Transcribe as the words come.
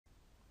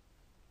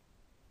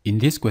In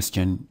this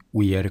question,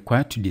 we are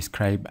required to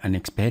describe an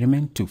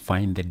experiment to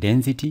find the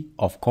density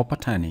of copper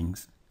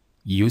tannings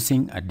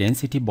using a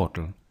density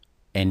bottle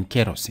and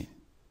kerosene.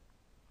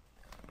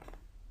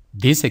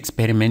 This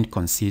experiment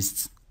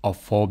consists of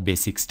 4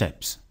 basic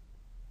steps,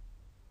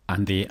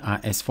 and they are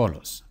as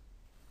follows.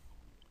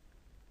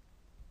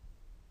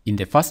 In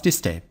the first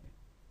step,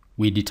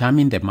 we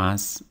determine the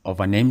mass of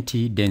an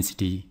empty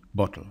density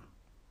bottle.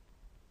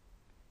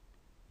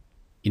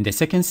 In the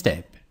second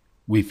step,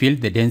 we fill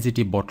the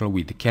density bottle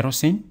with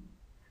kerosene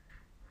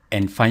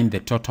and find the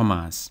total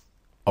mass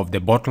of the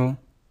bottle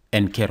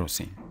and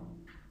kerosene.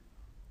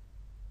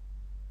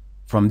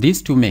 From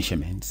these 2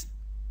 measurements,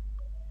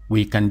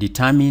 we can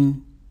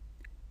determine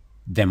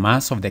the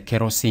mass of the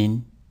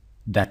kerosene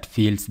that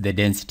fills the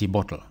density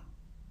bottle.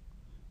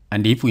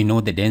 And if we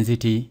know the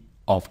density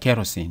of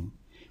kerosene,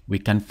 we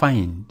can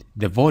find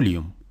the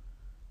volume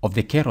of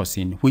the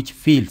kerosene which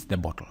fills the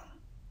bottle.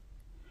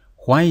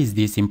 Why is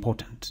this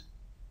important?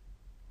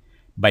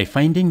 By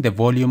finding the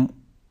volume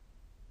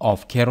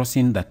of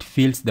kerosene that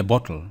fills the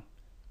bottle,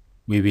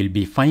 we will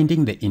be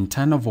finding the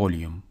internal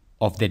volume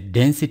of the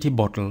density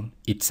bottle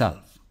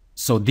itself.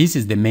 So this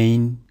is the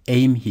main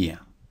aim here,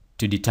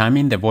 to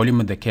determine the volume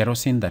of the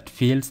kerosene that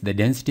fills the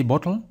density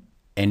bottle,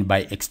 and by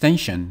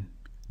extension,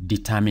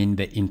 determine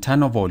the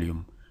internal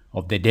volume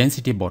of the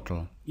density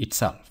bottle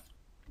itself.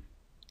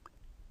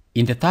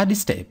 In the third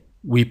step,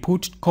 we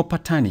put copper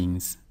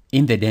tannings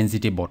in the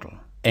density bottle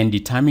and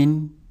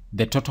determine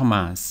the total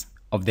mass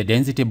of the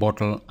density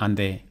bottle and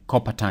the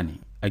copper tanning.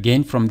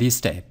 Again, from this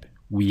step,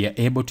 we are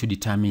able to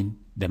determine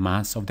the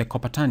mass of the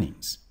copper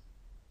tannings.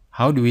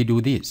 How do we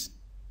do this?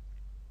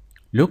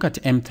 Look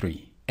at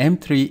M3.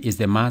 M3 is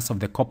the mass of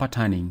the copper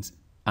tannings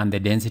and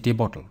the density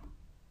bottle.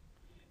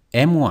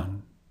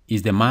 M1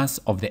 is the mass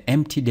of the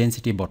empty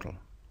density bottle.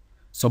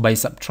 So by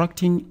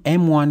subtracting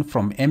M1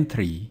 from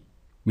M3,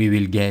 we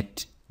will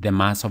get the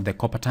mass of the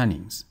copper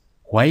tannings.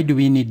 Why do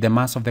we need the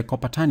mass of the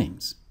copper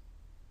tannings?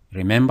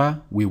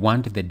 Remember, we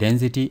want the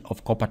density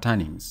of copper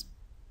tannings.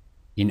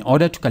 In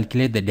order to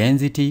calculate the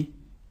density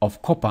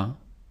of copper,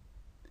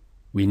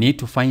 we need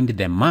to find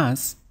the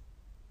mass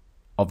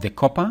of the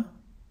copper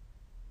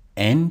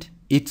and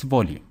its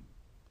volume.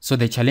 So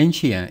the challenge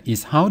here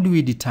is, how do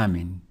we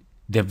determine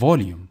the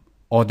volume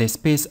or the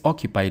space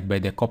occupied by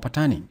the copper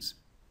tannings?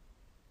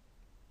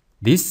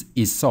 This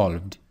is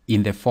solved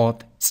in the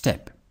 4th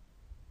step.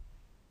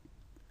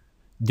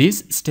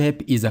 This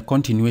step is a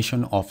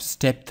continuation of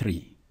step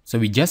 3. So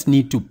we just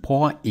need to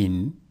pour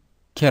in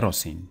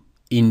kerosene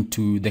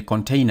into the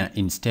container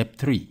in step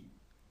 3,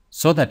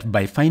 so that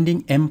by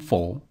finding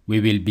M4, we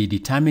will be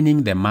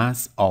determining the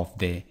mass of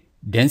the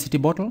density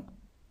bottle,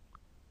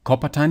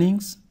 copper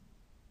tannings,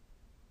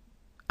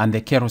 and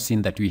the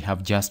kerosene that we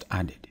have just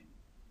added.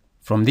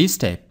 From this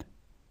step,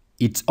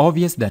 it's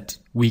obvious that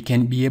we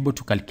can be able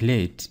to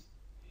calculate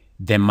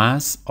the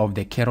mass of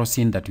the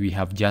kerosene that we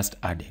have just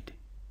added.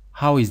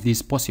 How is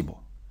this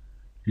possible?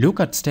 Look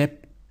at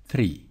step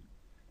 3.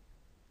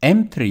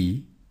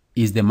 M3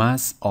 is the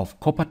mass of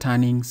copper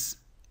tannings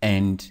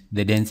and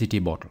the density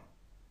bottle,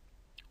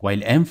 while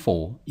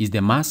M4 is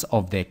the mass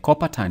of the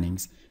copper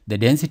tannings, the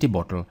density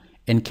bottle,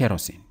 and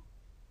kerosene.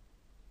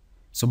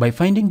 So by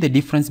finding the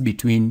difference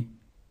between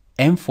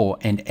M4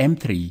 and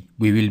M3,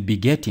 we will be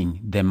getting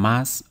the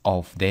mass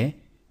of the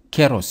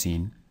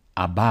kerosene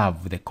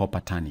above the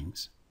copper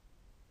tannings.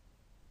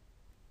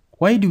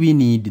 Why do we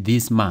need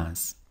this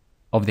mass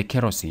of the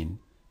kerosene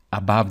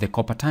above the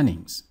copper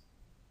tannings?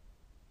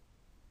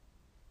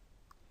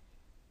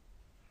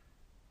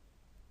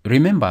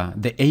 Remember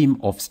the aim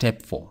of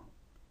step 4.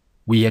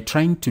 We are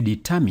trying to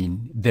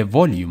determine the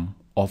volume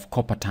of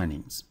copper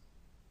tannings.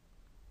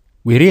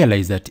 We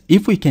realize that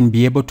if we can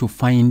be able to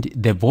find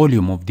the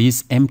volume of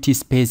this empty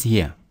space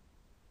here,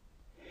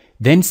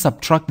 then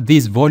subtract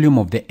this volume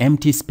of the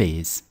empty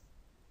space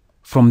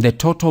from the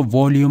total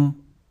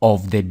volume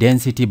of the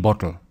density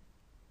bottle,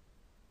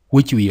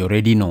 which we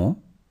already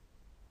know.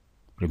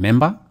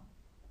 Remember?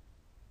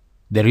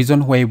 The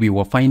reason why we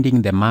were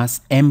finding the mass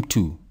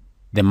M2,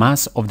 the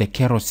mass of the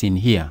kerosene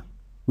here,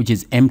 which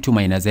is M2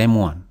 minus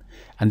M1,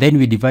 and then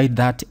we divide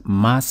that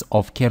mass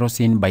of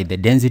kerosene by the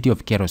density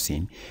of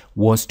kerosene,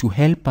 was to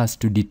help us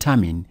to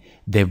determine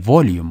the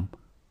volume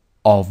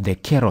of the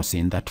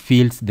kerosene that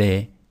fills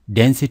the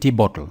density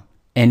bottle.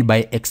 And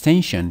by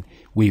extension,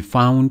 we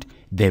found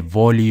the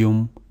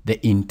volume,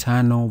 the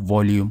internal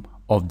volume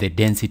of the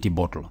density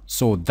bottle.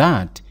 So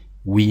that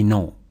we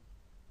know.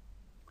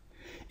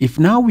 If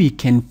now we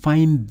can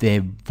find the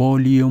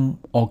volume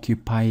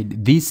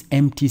occupied, this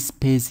empty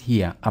space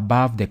here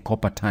above the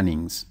copper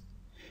tannings,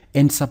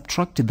 and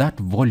subtract that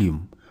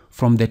volume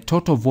from the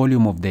total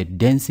volume of the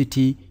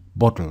density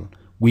bottle,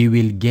 we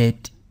will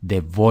get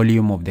the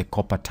volume of the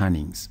copper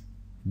tannings.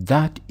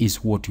 That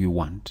is what we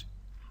want.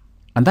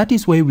 And that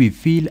is why we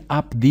fill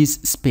up this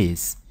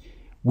space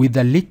with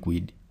a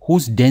liquid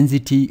whose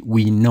density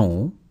we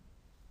know,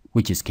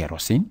 which is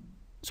kerosene.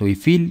 So we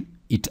fill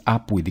it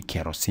up with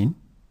kerosene.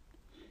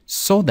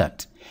 so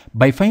that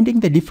by finding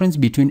the difference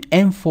between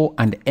M4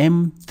 and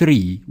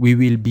M3, we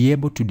will be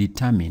able to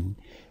determine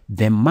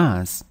the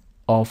mass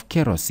of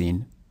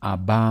kerosene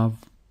above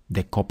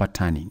the copper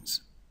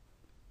tannings.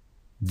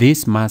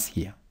 This mass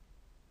here.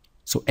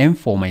 So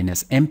M4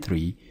 minus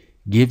M3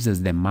 gives us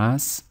the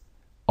mass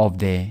of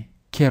the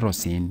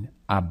kerosene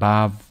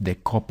above the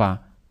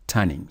copper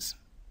tannings.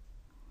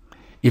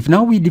 If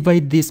now we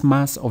divide this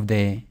mass of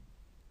the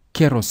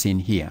kerosene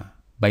here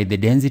by the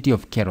density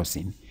of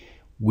kerosene,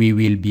 we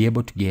will be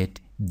able to get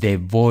the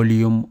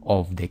volume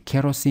of the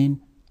kerosene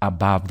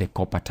above the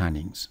copper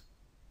tannings.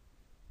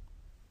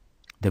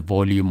 The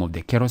volume of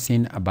the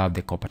kerosene above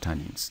the copper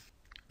tannings.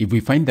 If we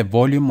find the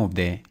volume of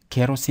the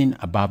kerosene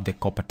above the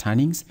copper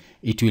tannings,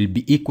 it will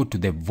be equal to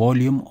the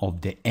volume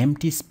of the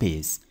empty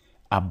space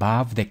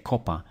above the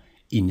copper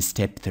in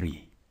step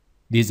 3.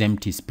 This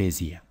empty space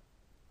here.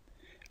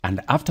 And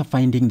after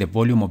finding the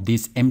volume of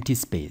this empty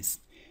space,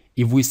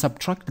 if we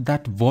subtract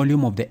that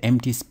volume of the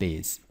empty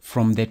space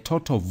from the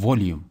total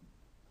volume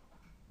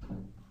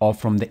or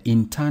from the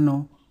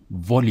internal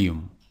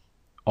volume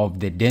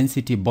of the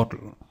density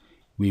bottle,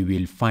 we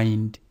will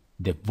find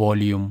the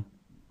volume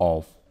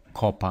of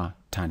copper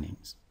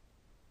tannings.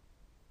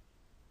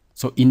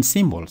 So in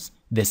symbols,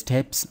 the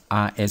steps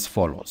are as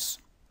follows.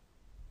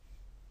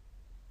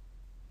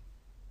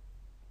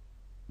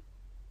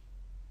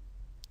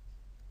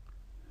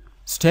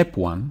 Step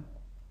 1,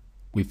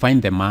 we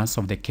find the mass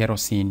of the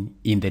kerosene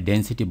in the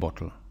density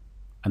bottle,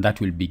 and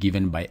that will be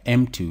given by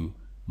M2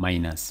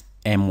 minus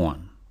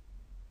M1.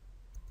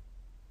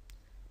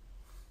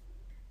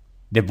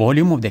 The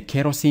volume of the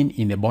kerosene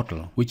in the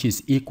bottle, which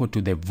is equal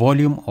to the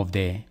volume of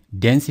the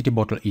density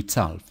bottle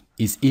itself,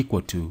 is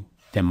equal to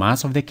the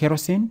mass of the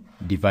kerosene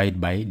divided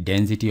by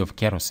density of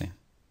kerosene.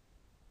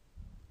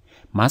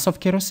 Mass of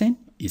kerosene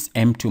is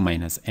M2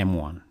 minus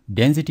M1.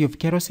 Density of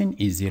kerosene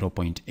is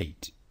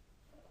 0.8.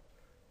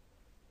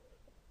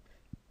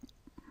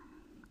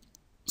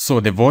 So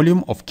the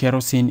volume of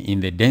kerosene in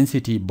the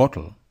density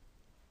bottle,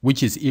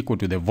 which is equal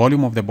to the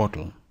volume of the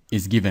bottle,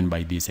 is given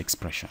by this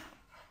expression.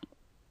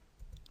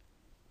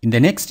 In the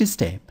next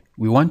step,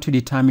 we want to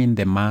determine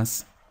the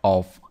mass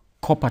of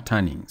copper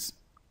tannings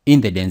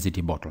in the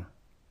density bottle.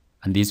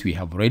 And this we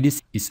have already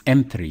seen is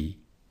M3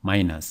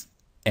 minus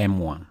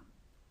M1.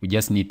 We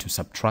just need to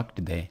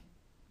subtract the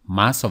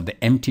mass of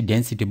the empty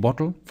density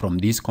bottle from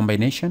this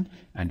combination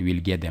and we'll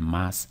get the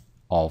mass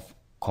of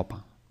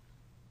copper.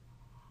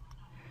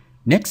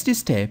 Next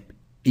step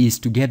is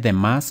to get the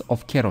mass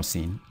of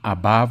kerosene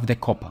above the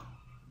copper.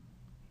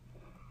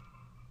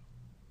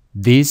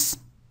 This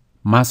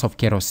mass of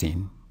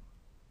kerosene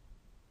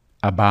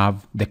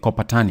above the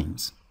copper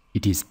tannings,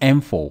 it is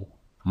M4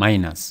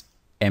 minus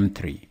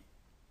M3.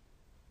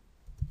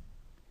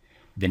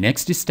 The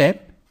next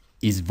step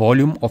is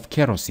volume of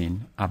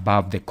kerosene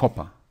above the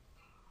copper.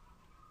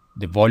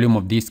 The volume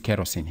of this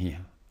kerosene here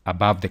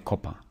above the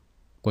copper.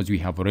 Because we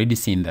have already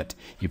seen that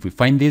if we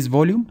find this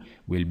volume,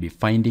 we'll be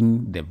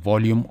finding the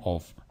volume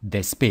of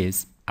the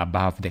space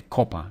above the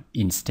copper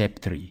in step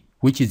 3,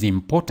 which is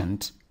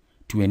important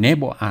to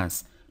enable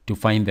us to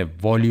find the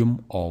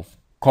volume of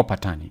copper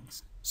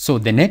tannings. So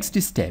the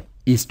next step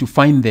is to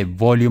find the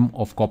volume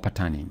of copper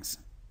tannings,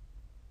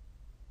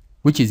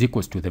 which is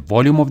equal to the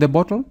volume of the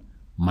bottle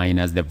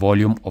minus the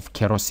volume of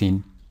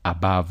kerosene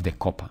above the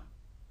copper.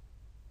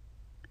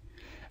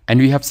 And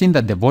we have seen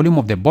that the volume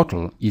of the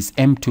bottle is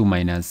M2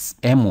 minus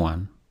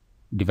M1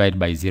 divided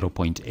by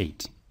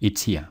 0.8.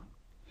 It's here.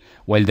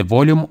 While the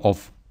volume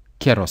of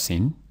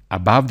kerosene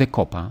above the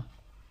copper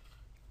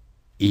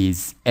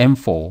is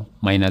M4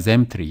 minus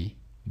M3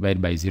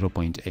 divided by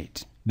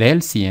 0.8. The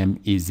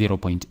LCM is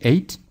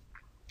 0.8,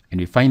 and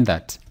we find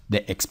that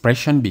the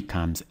expression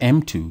becomes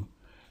M2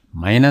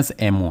 minus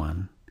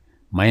M1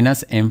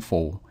 minus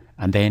M4,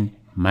 and then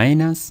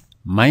minus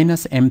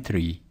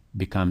M3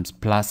 becomes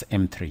plus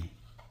M3.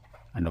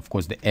 And of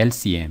course, the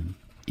LCM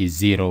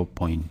is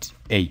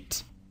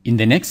 0.8. In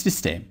the next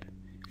step,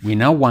 we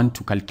now want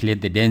to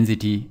calculate the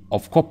density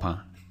of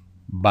copper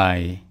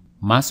by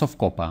mass of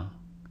copper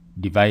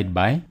divided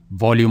by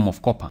volume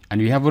of copper. And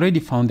we have already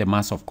found the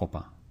mass of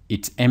copper.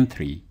 It's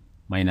M3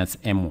 minus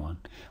M1,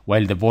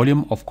 while the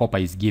volume of copper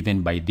is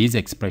given by this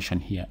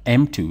expression here,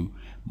 M2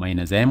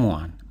 minus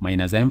M1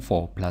 minus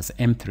M4 plus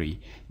M3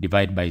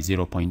 divided by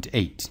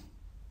 0.8.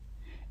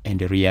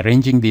 And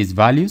rearranging these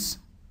values,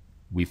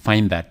 we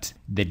find that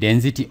the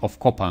density of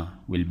copper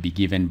will be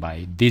given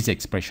by this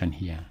expression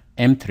here,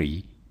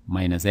 M3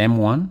 minus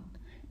M1,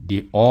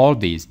 all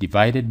these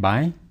divided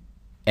by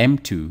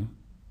M2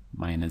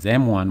 minus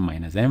M1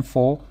 minus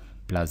M4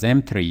 plus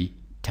M3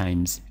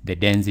 times the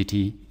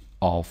density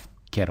of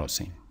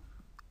kerosene.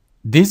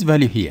 This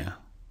value here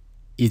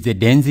is the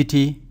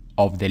density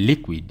of the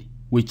liquid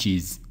which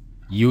is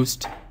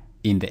used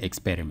in the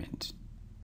experiment.